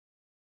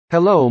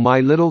Hello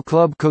my little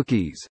club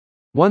cookies.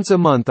 Once a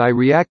month I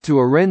react to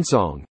a Ren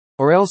song,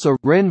 or else a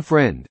Ren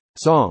friend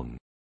song.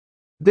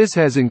 This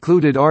has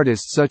included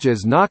artists such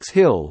as Knox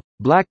Hill,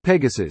 Black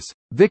Pegasus,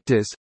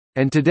 Victus,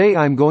 and today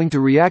I'm going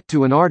to react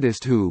to an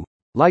artist who,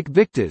 like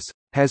Victus,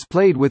 has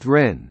played with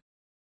Ren.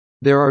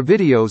 There are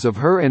videos of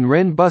her and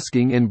Ren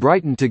busking in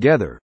Brighton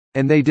together,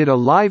 and they did a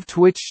live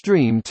Twitch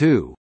stream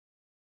too.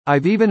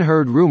 I've even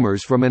heard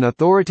rumors from an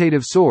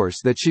authoritative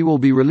source that she will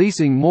be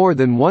releasing more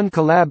than one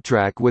collab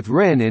track with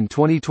Ren in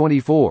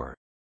 2024.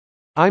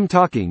 I'm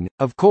talking,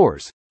 of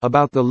course,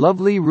 about the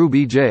lovely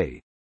Ruby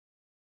J.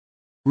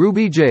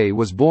 Ruby J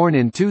was born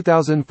in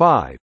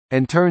 2005,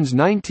 and turns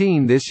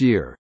 19 this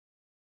year.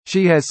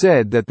 She has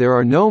said that there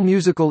are no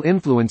musical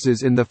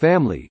influences in the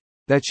family,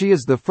 that she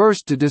is the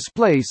first to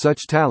display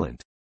such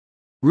talent.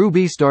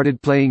 Ruby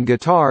started playing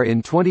guitar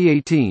in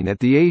 2018 at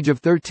the age of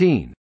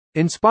 13,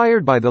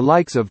 inspired by the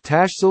likes of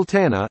Tash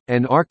Sultana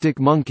and Arctic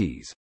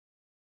Monkeys.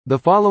 The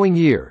following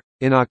year,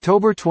 in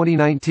October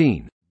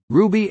 2019,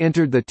 Ruby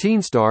entered the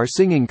Teenstar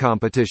singing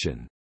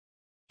competition.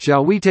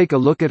 Shall we take a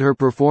look at her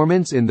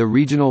performance in the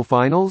regional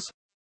finals?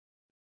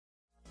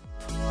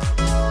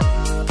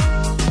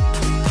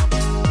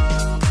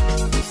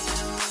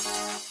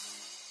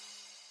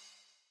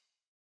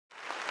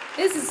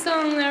 This is a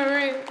song that I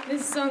wrote.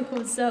 This is a song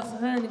called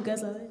Self, and it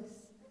goes like this.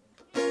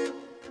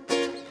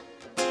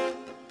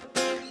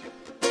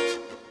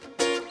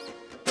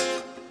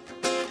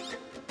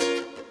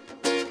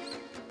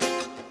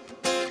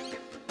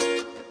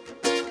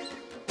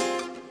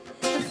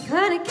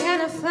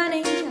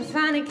 I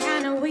find it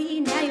kinda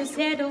weird. Now you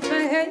settle for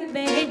her,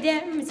 but hey,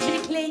 damn, it's pretty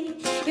clear.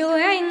 You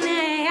ain't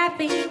that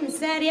happy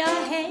inside your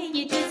head.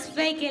 You just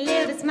fake a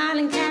little smile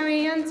and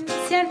carry on to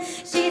pretend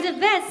she's the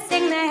best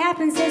thing that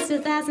happened since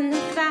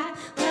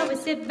 2005. Well, we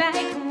sit back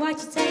and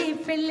watch you tell your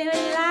pretty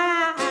little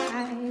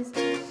lies.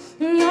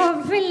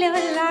 Your pretty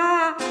little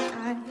lies.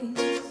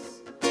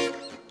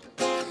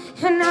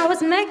 And I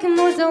was making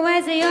moves on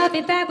Wednesday, I'll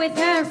be back with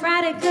her on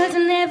Friday, cause I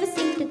never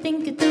seem to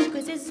think it through,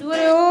 cause this is what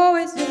I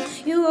always do.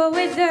 You were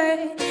with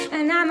her,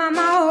 and I'm on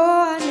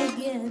my own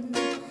again.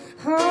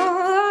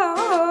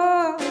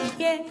 Oh,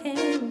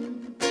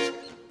 again.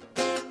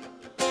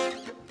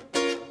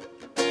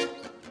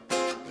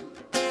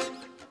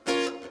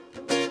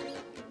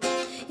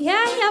 Yeah,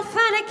 I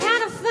find it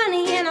kind of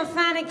funny, and I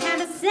find it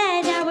kind of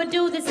sad. I would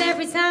do this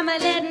every time I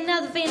let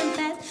another feeling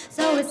pass.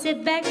 So I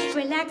sit back,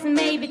 relax, and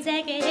maybe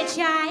take a hit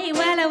shy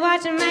while I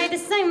watch her make the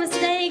same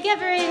mistake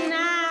every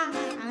night.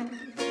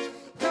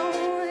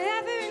 Oh,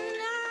 every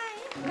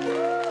night.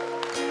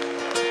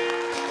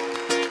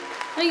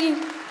 Thank you.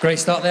 Great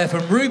start there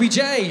from Ruby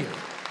J.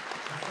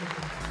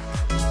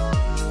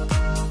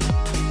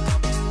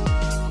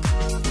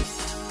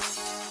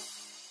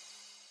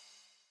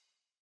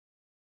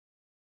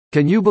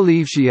 Can you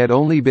believe she had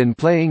only been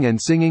playing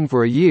and singing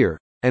for a year,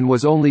 and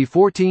was only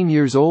 14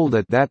 years old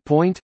at that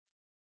point?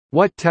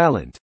 What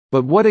talent!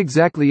 But what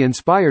exactly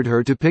inspired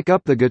her to pick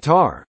up the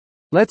guitar?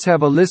 Let's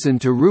have a listen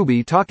to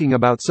Ruby talking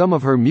about some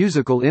of her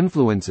musical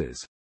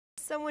influences.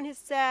 Someone has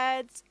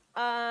said,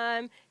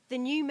 the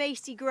new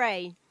Macy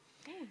Gray.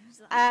 Who's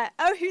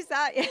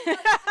that?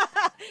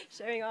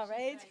 Showing our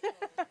age.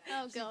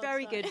 Oh, God,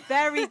 very sorry. good,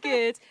 very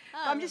good.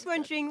 Oh, I'm just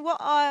wondering,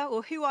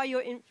 who are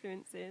your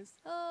influences?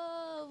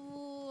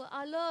 Oh,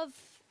 I love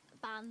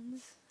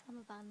bands. I'm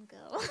a band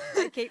girl.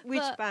 Okay, which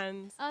But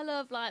bands? I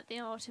love like the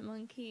Arctic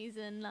Monkeys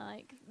and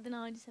like the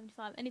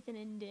 1975, anything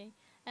indie.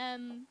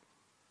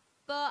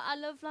 But I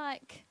love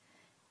like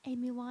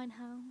Amy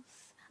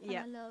Winehouse. And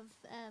Yeah. I love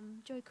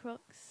Joy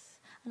Crooks,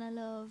 and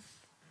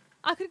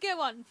I could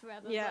go on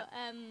forever. Yeah.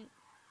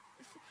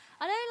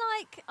 But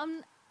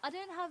I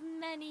don't have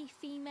many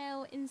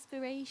female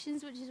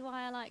inspirations, which is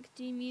why I like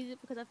do music,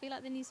 because I feel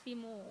like there needs to be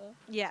more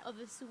of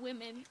us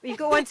women. You've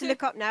got one to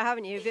look up now,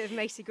 haven't you? A bit of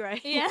Macy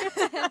Gray. Yeah.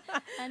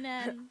 And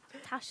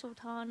Tash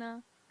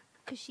Sultana,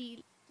 because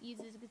she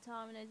uses a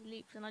guitar and those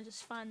loops, and I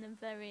just find them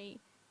very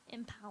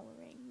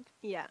empowering.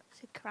 Yeah.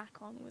 To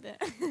crack on with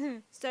it.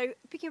 So,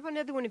 picking up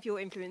another one of your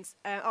influence,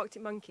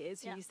 Arctic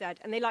Monkeys, who you said,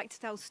 and they like to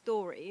tell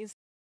stories.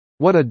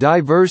 What a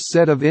diverse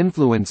set of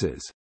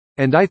influences.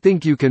 And I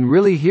think you can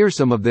really hear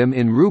some of them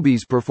in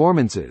Ruby's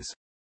performances.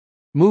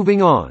 Moving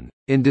on,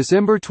 in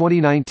December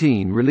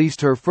 2019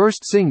 released her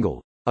first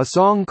single, a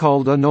song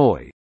called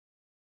Annoy.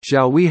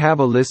 Shall we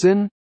have a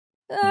listen?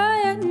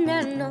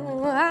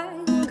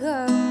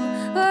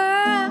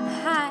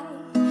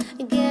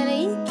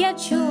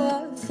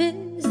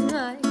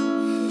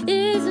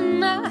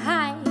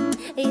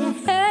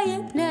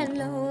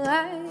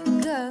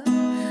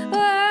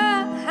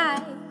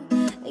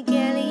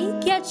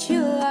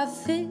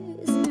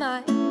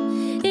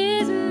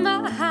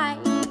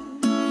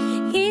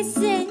 He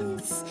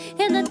sits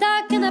in the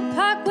dark in the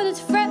park with his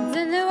friends,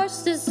 and they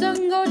watch the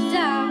sun go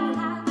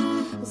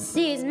down.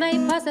 See, it's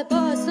made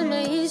possible, some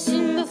he's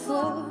seen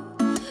before.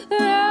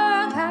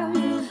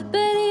 But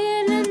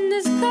in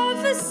this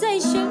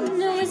conversation,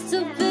 we're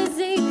still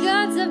busy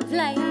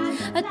contemplating.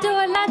 Do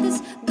I like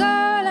this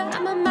girl?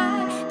 I'm a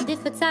mind.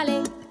 If it's all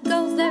it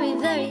goes very,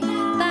 very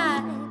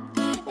bad.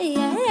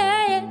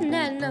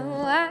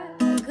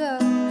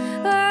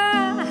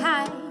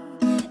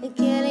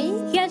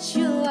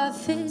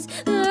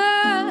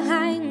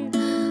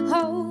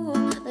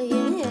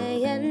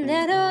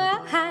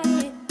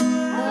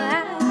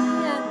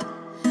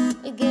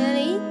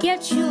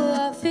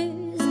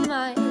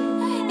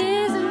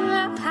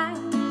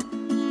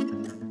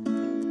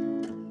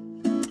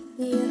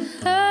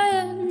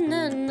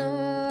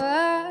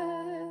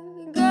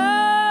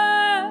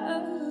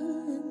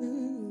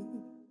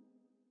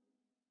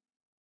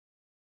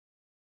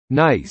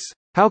 Nice.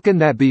 How can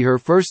that be her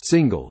first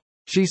single?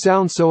 She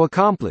sounds so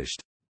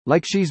accomplished.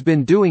 Like she's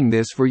been doing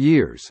this for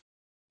years.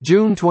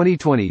 June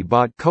 2020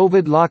 brought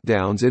COVID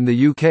lockdowns in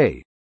the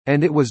UK,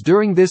 and it was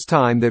during this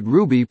time that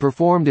Ruby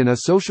performed in a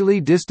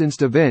socially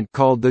distanced event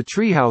called the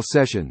Treehouse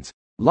Sessions,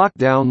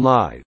 Lockdown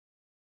Live.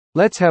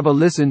 Let's have a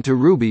listen to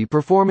Ruby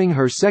performing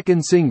her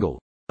second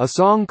single, a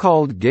song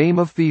called Game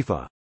of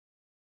FIFA.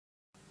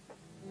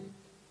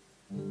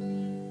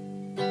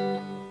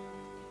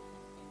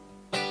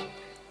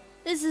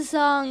 This is a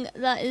song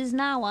that is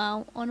now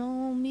out on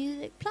all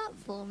music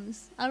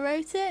platforms. I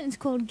wrote it and it's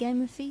called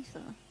Game of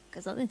FIFA.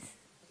 Goes like this.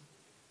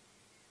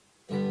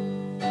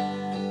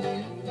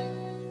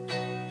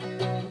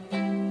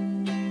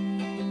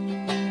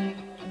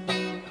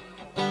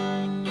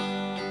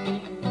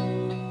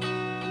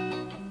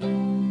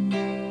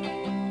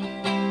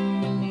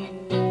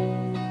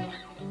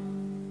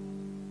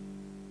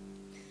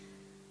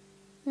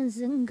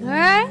 There's a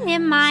girl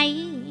in my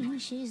ear,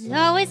 she's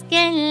always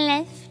getting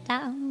left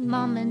out.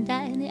 Mom and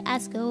dad, they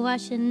ask her why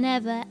she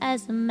never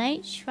as a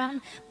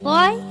matron.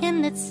 Boy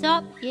in the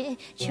top, yeah,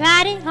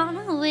 tried it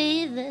on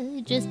with her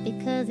just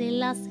because he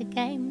lost the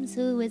game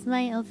to his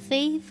mate of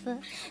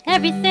FIFA.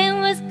 Everything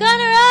was gone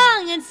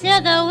wrong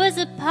until there was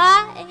a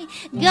party.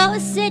 Girl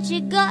said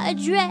you got a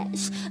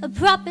dress, a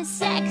proper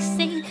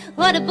sexy.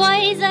 Well, the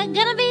boys are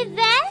gonna be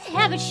there,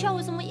 have it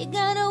shows them what you're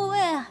gonna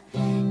wear.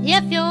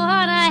 If you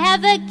wanna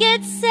have a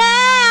good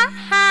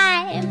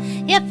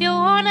time, if you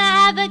wanna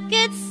have a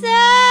good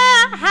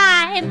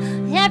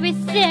time,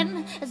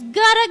 everything is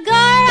gonna go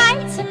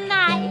right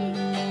tonight.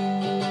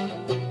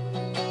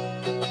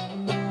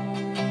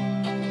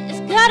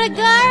 It's gonna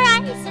go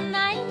right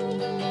tonight,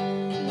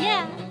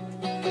 yeah.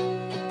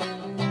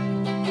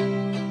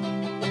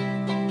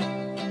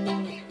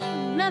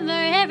 Remember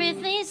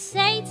everything you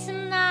say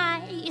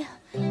tonight.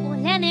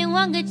 Well,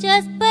 anyone could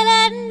just put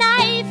a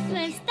knife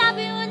and stab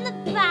you in the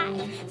back,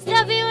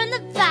 stab you in the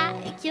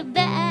back. You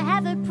better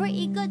have a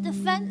pretty good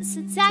defense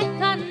attack.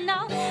 I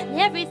know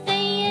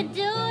everything you're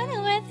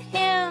doing with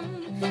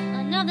him.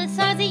 I know the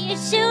songs that you're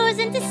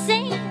choosing to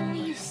sing.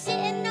 You're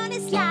sitting on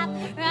his lap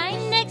right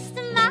next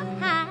to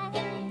mine.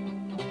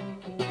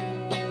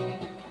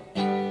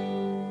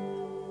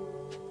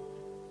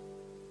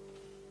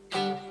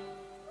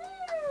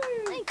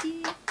 Thank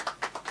you.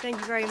 Thank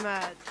you very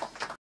much.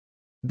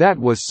 That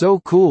was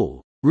so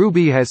cool.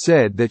 Ruby has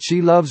said that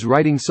she loves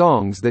writing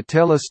songs that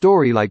tell a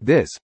story like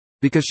this,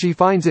 because she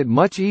finds it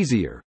much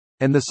easier,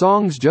 and the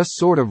songs just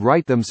sort of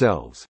write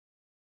themselves.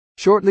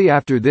 Shortly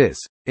after this,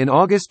 in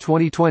August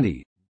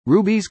 2020,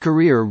 Ruby's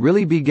career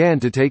really began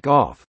to take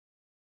off.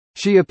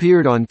 She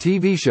appeared on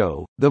TV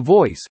show, The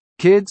Voice,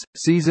 Kids,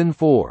 Season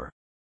 4.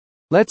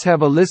 Let's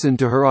have a listen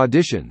to her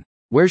audition,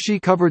 where she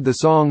covered the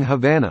song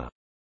Havana.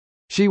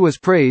 She was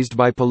praised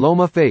by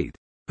Paloma Faith,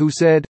 who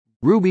said,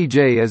 Ruby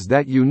J has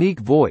that unique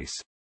voice.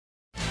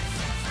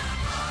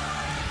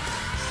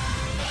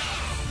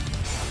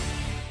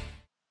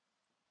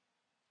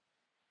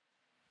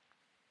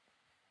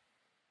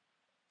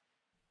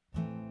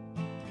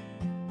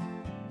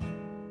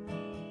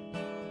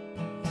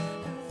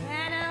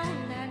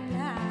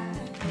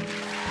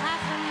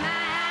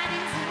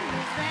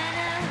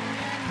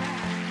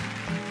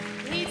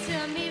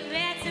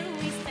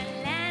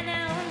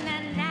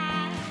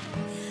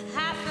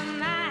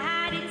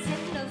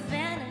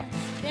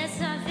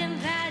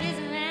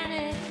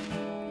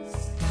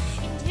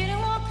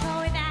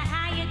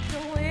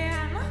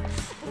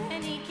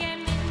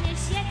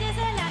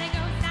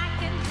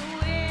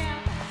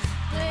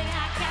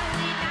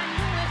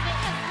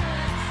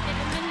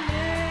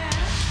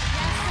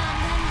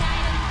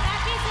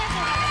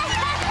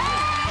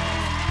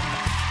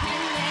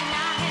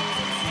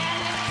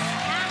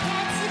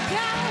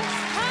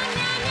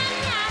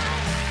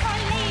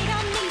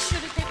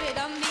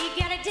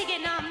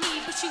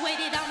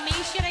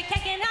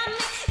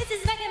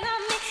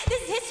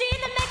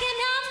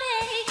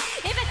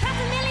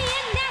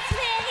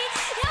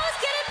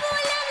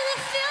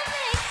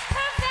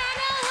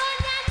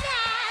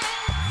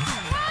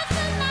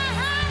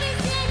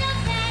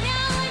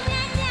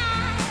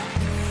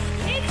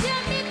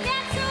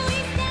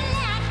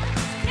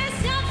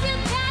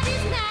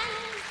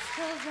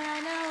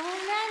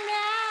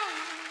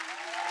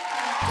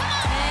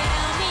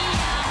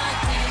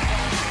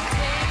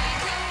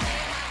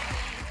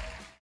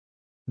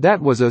 That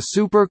was a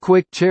super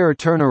quick chair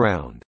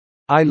turnaround.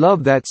 I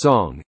love that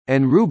song,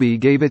 and Ruby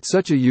gave it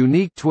such a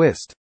unique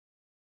twist.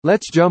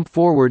 Let's jump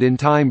forward in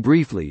time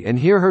briefly and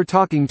hear her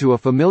talking to a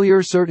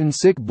familiar certain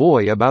sick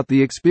boy about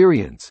the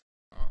experience.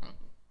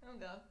 Oh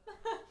god.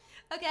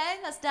 Okay,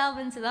 let's delve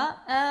into that.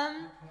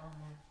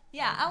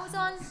 Yeah, I was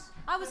on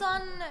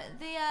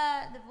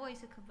the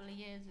Voice a couple of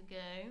years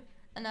ago,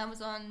 and I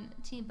was on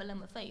Team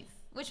Paloma Faith,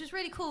 which was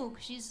really cool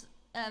because she's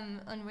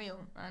unreal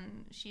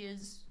and she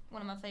is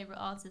one of my favourite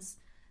artists.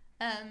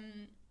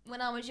 When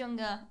I was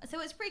younger,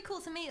 so it's pretty cool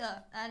to meet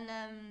her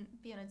and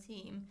be on a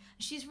team.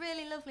 She's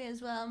really lovely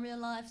as well in real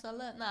life, so I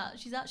learnt that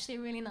she's actually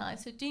really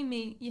nice. So do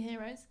meet your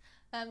heroes.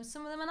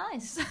 Some of them are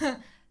nice.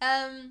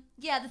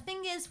 Yeah, the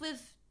thing is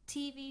with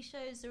TV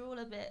shows, they're all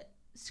a bit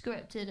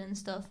scripted and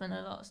stuff, and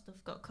a lot of stuff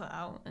got cut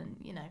out, and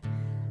you know.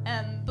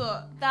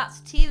 But that's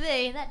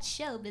TV, that's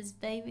showbiz,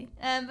 baby.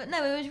 But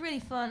no, it was really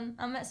fun.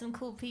 I met some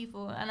cool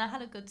people, and I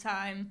had a good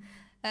time.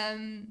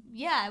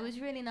 Yeah, it was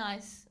really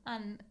nice,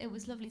 and it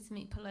was lovely to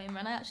meet Paloma,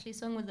 and I actually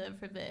sung with her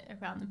for a bit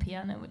around the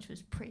piano, which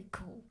was pretty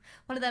cool.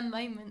 One of them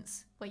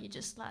moments where you're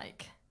just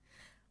like,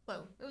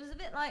 whoa. It was a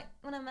bit like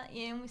when I met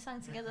you and we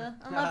sang together,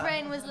 and my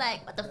brain was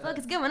like, what the fuck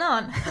is going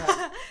on?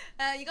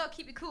 You gotta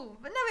keep it cool.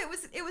 But no,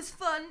 it was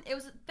fun. It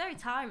was very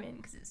tiring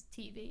because it's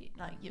TV,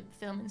 like you're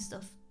filming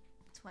stuff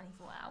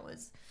 24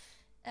 hours.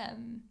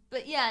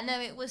 But yeah, no,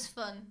 it was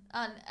fun,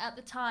 and at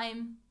the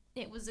time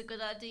it was a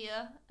good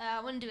idea.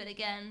 I wouldn't do it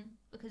again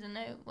because I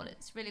know what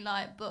it's really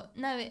like, but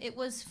no, it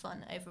was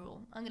fun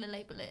overall. I'm gonna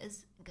label it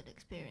as a good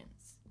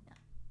experience.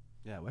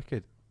 Yeah,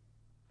 wicked.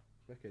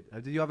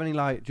 Do you have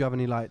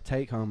any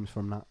take homes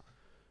from that?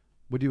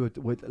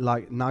 Would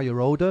like, now you're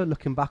older,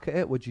 looking back at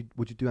it, would you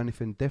do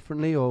anything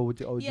differently, or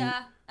would you?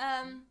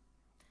 I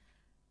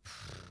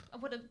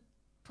would have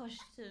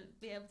pushed to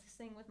be able to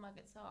sing with my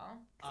guitar,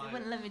 'cause they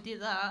wouldn't let me do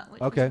that, which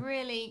was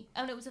really,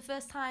 and it was the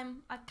first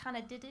time I kind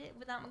of did it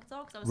without my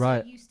guitar, because I was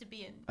so used to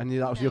being. And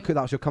that was your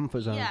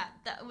comfort zone. Yeah,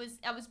 I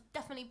was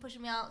definitely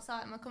pushing me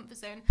outside my comfort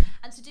zone,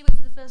 and to do it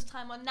for the first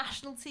time on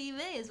national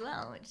TV as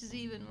well, which is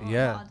even more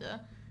harder.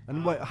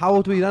 And wait, how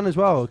old were you then as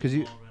well? Because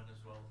you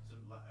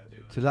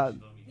to that.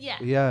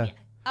 Yeah.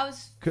 I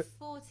was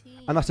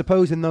 14. And I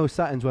suppose in those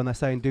settings when they're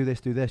saying do this,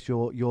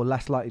 you're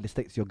less likely to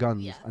stick to your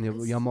guns, and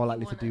you're more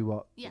likely to do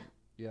what. Yeah.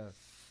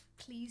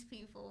 Please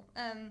people.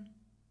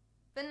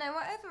 But no,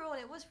 overall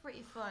it was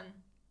pretty fun.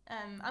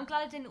 I'm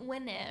glad I didn't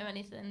win it or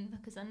anything,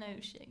 because I know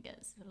shit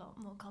gets a lot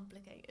more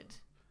complicated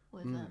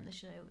with the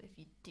show if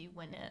you do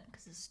win it,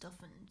 because there's stuff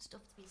to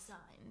be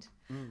signed.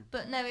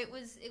 But no, it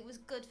was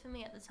good for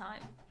me at the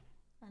time,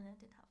 and I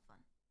did have fun.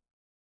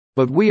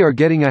 But we are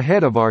getting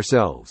ahead of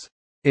ourselves.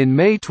 In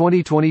May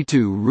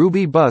 2022,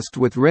 Ruby busked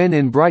with Ren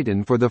in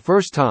Brighton for the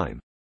first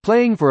time,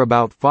 playing for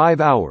about 5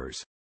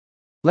 hours.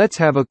 Let's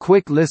have a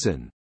quick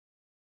listen.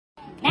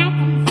 Back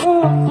and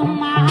forth on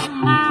my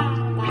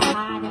mind,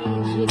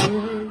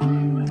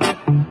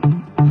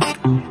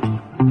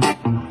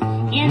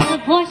 in the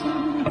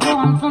voices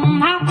going from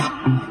my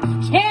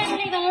mind, should I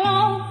leave it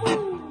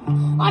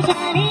alone, or should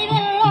I leave it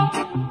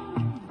alone?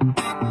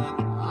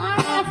 I'm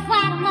gonna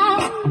find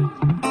out.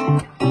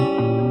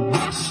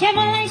 I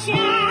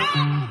simulation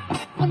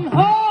wouldn't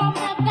hold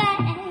me back.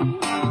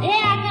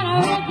 Yeah, I'm gonna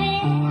rip it.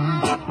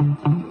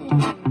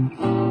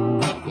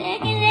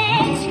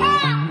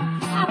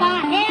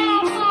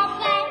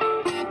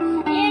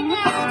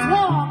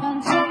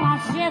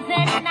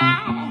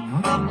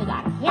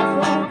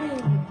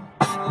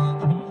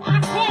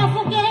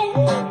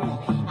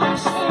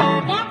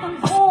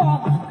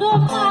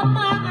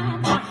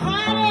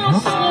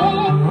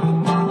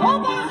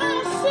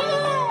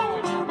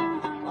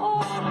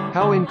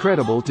 How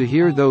incredible to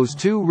hear those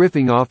two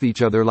riffing off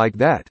each other like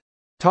that,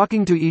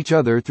 talking to each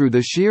other through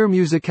the sheer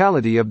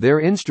musicality of their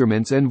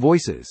instruments and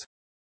voices.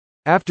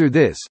 After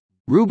this,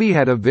 Ruby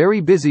had a very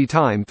busy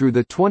time through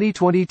the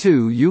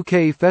 2022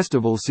 UK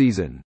festival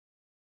season.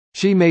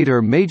 She made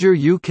her major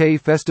UK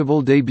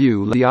festival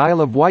debut at the Isle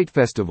of Wight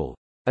Festival,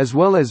 as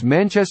well as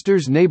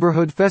Manchester's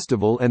Neighbourhood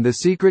Festival and the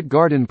Secret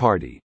Garden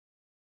Party.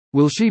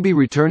 Will she be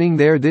returning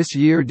there this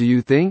year, do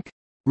you think?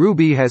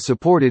 Ruby has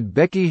supported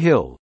Becky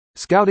Hill,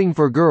 Scouting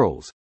for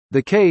Girls,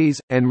 The K's,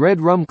 and Red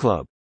Rum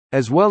Club,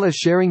 as well as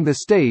sharing the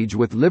stage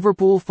with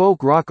Liverpool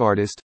folk rock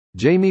artist,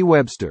 Jamie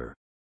Webster.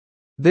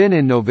 Then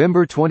in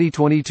November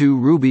 2022,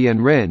 Ruby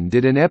and Ren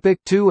did an epic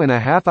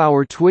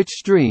 2.5-hour Twitch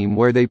stream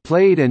where they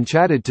played and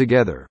chatted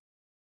together.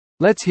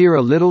 Let's hear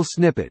a little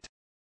snippet.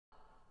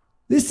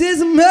 This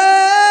is a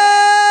man.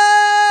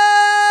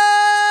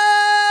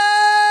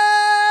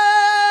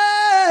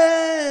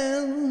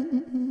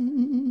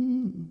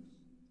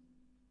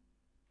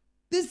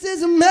 This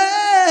is a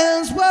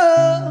man's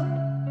world.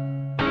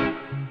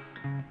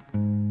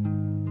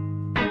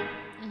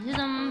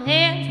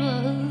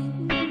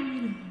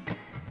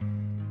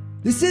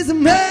 This is a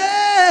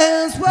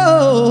man's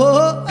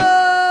world.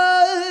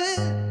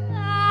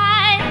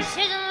 This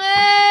is a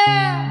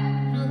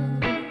man's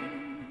world.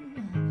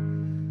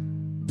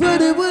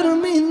 But it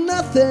wouldn't mean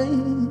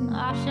nothing.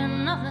 I said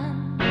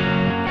nothing.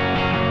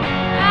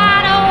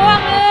 I don't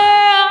want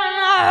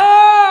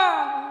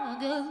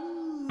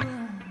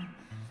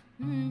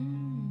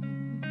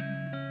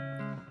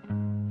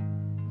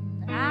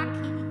I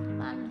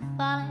keep on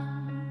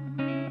falling.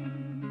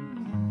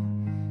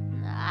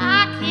 I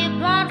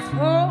keep on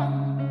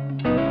falling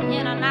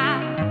in and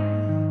out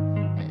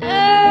of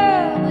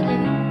love with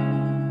you.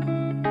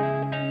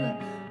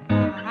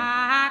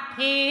 I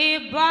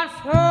keep on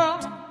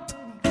falling.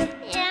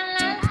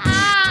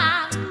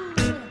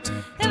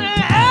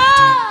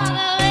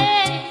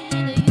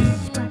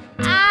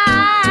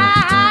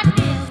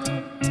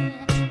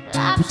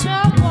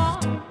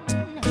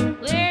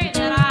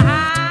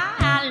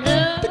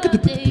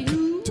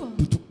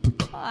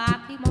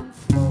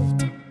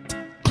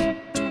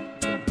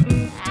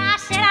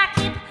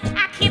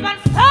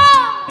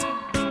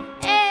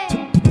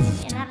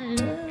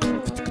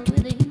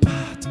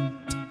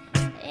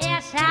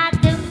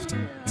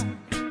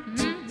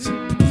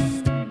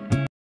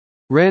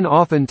 Ren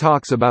often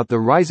talks about the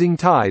rising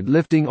tide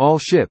lifting all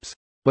ships,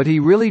 but he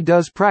really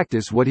does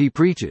practice what he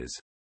preaches.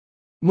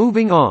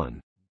 Moving on.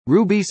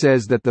 Ruby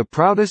says that the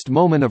proudest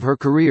moment of her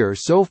career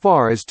so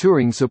far is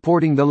touring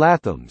supporting the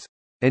Lathams,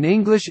 an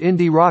English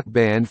indie rock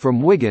band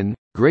from Wigan,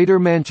 Greater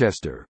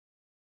Manchester.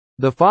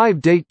 The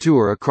 5-date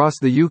tour across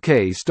the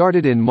UK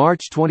started in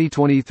March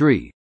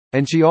 2023,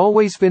 and she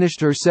always finished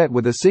her set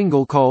with a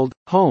single called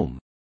Home,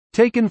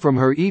 taken from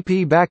her EP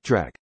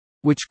Backtrack,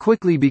 which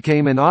quickly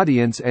became an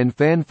audience and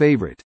fan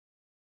favorite.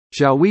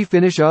 Shall we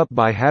finish up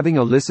by having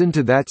a listen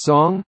to that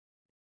song?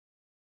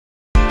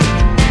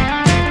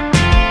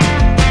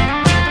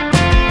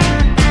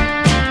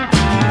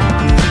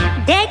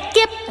 They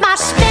keep my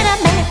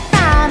spinning me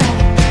down.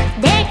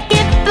 They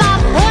keep my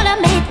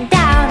pulling me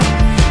down.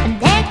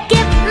 They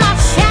keep my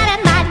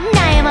shouting my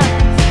name,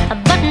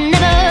 but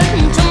never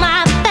to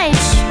my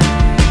face.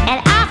 And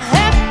I've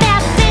heard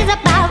bad things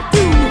about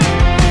you,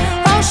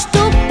 oh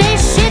stupid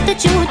shit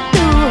that you do.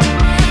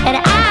 And I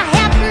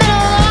have no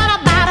one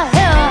about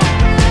her.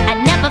 I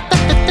never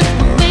thought that this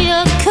would be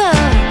occur.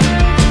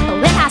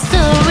 When I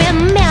still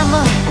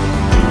remember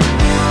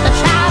the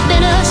child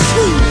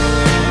bittersweet.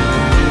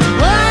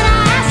 What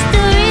I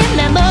still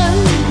remember,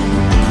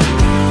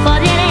 for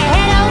the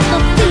head of the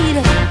feet.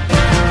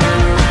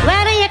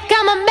 When are you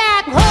coming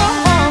back home?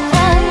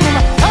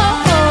 Oh,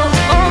 oh,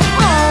 oh,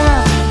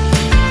 oh.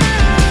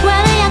 When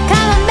are you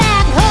coming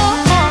back home?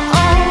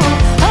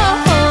 Oh,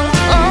 oh,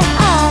 oh,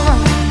 oh.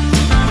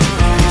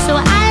 So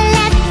I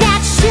left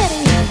that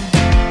city,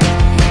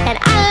 and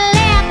I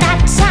left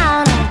that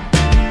town,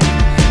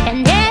 and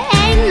there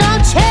ain't no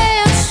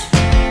chance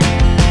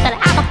that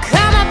I'm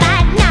coming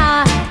back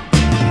now.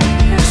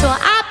 So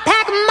I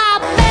pack my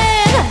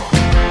bag,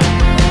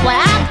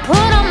 well I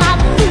put on my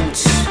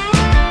boots,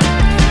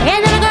 and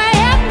then I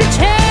grab the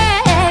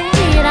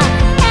train,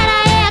 and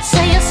I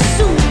answer you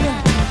soon.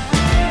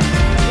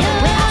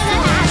 Well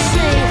then I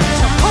say,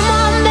 so come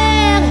on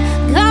back,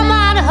 come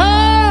on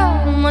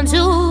home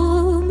to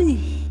me.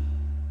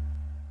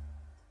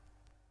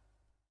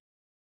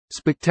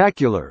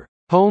 Spectacular.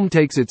 Home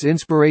takes its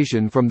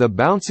inspiration from the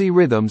bouncy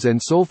rhythms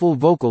and soulful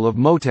vocal of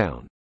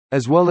Motown,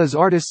 as well as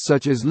artists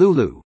such as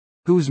Lulu,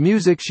 whose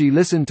music she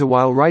listened to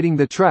while writing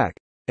the track,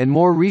 and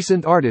more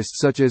recent artists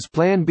such as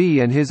Plan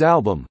B and his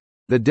album,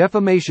 The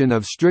Defamation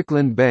of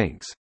Strickland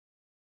Banks.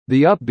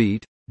 The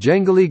upbeat,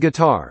 jangly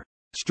guitar,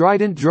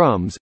 strident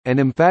drums, and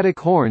emphatic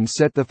horns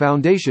set the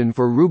foundation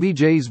for Ruby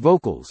J's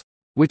vocals,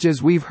 which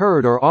as we've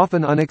heard are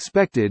often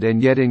unexpected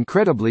and yet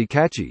incredibly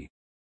catchy.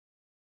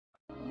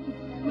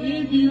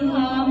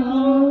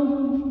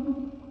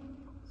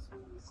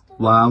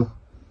 Wow.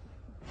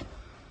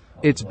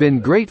 It's been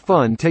great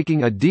fun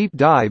taking a deep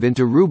dive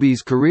into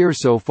Ruby's career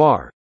so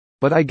far,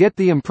 but I get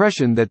the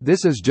impression that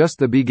this is just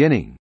the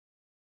beginning.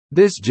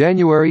 This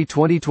January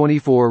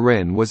 2024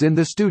 Ren was in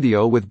the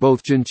studio with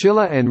both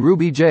Chinchilla and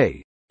Ruby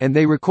J, and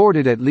they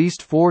recorded at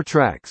least 4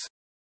 tracks.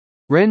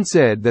 Ren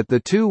said that the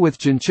two with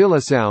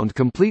Chinchilla sound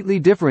completely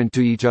different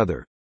to each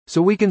other,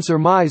 so we can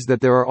surmise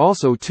that there are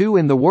also 2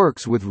 in the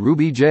works with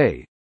Ruby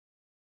J.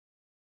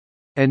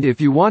 And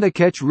if you want to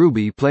catch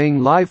Ruby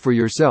playing live for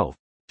yourself,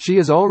 she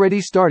is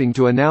already starting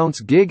to announce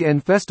gig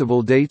and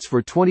festival dates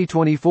for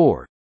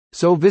 2024,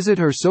 so visit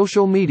her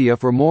social media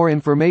for more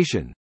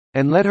information,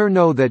 and let her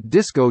know that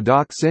Disco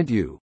Doc sent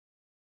you.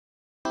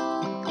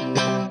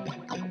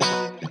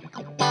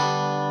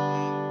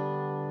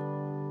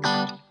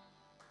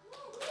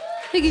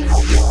 Thank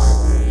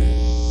you.